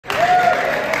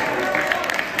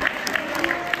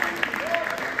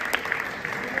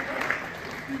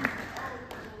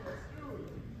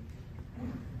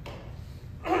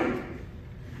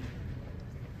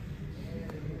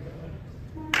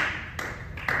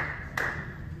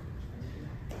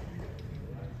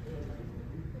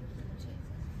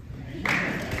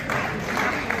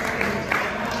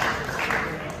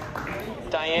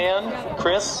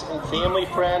Chris and family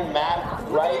friend Matt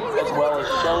Wright, as well as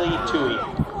Shelly Tui.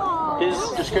 His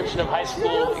description of high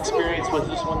school experience was,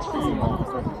 "This one's for you, Mom."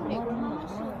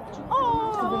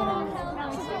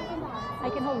 I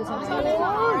can hold this one. Are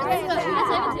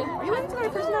you into our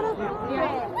personality?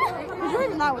 Yeah. He's not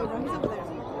even that way, bro. He's over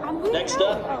there. Next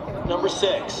up, number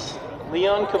 6,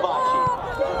 Leon Cavacci.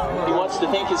 He wants to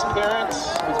thank his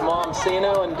parents, his mom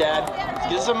Sano and dad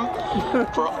Gizem,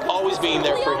 for always being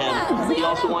there for him. He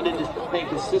also wanted to thank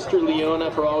his sister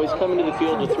Leona for always coming to the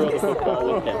field to throw the football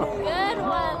with him. Good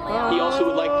one, Leon. He also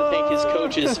would like to thank his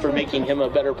coaches for making him a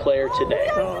better player today.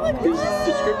 His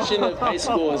description of high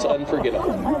school is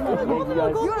unforgettable. Do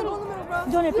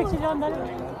you want a picture, John?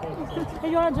 Hey,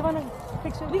 you want a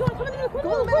picture? We want to come in the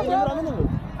middle.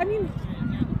 I mean,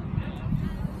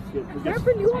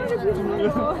 Harper, you want to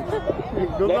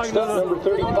Next up, number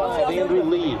 35, Andrew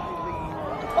Lee.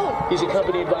 He's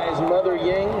accompanied by his mother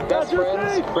Ying, best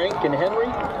friends Frank and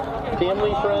Henry,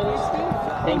 family friends,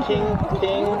 and King,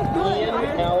 Ian,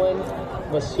 Alan,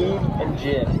 Masood, and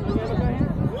Jin.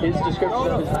 His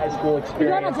description of his high school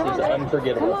experience is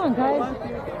unforgettable. Come on, guys.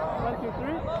 1, 2,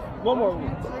 3. One more.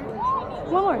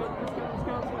 One more.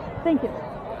 Thank you.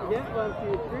 Yeah, 1,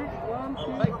 2, 3. 1,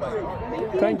 2,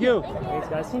 3. Thank you. Thanks,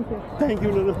 guys. Thank you. Thank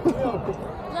you, Lulu.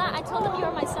 Yeah, I told them you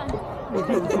were my son.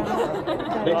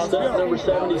 Next up, number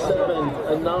 77,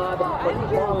 Anad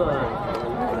McFarlane.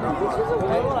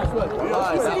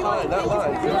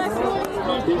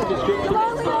 His description of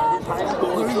his high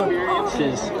school experience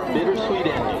is bittersweet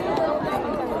ending.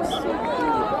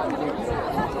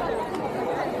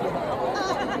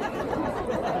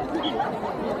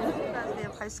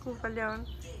 high school for Leon.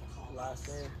 Last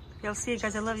day. Yeah, I'll see you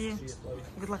guys. I love you.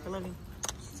 Good luck. I love you.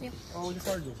 See you. Oh, we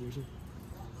started this.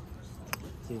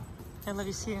 See you. I love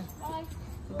you. See you. Bye.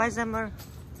 Bye, Zemmer.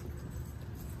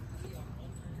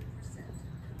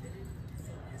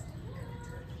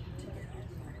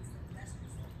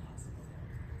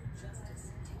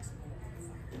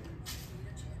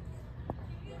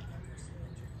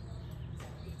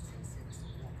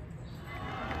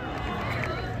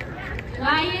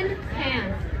 Lion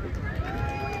Pan,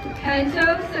 Kanto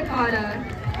Sakata,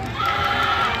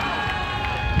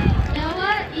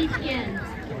 Noah Etienne,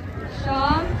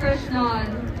 Sham Krishnan,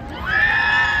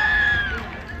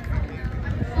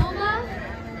 Soma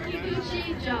Kikuchi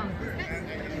Jung,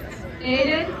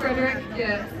 Aiden Frederick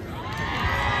Gibbs,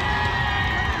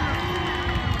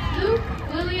 Luke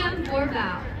William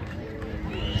Borbow,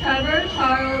 Trevor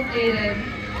Charles Aiden,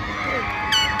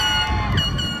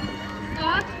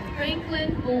 Scott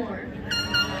Franklin Moore,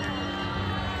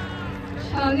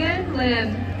 Chungin Lim,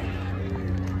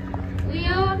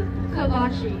 Leon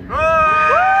Kabachi,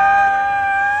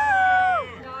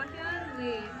 Dahyun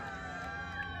Lee,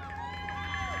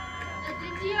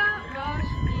 Aditya Raj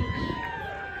Beach,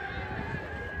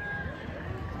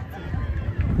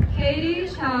 Katie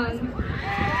Chung,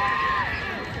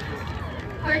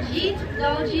 Harjeet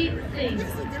Daljit Singh,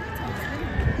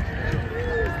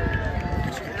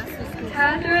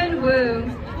 Catherine Wu,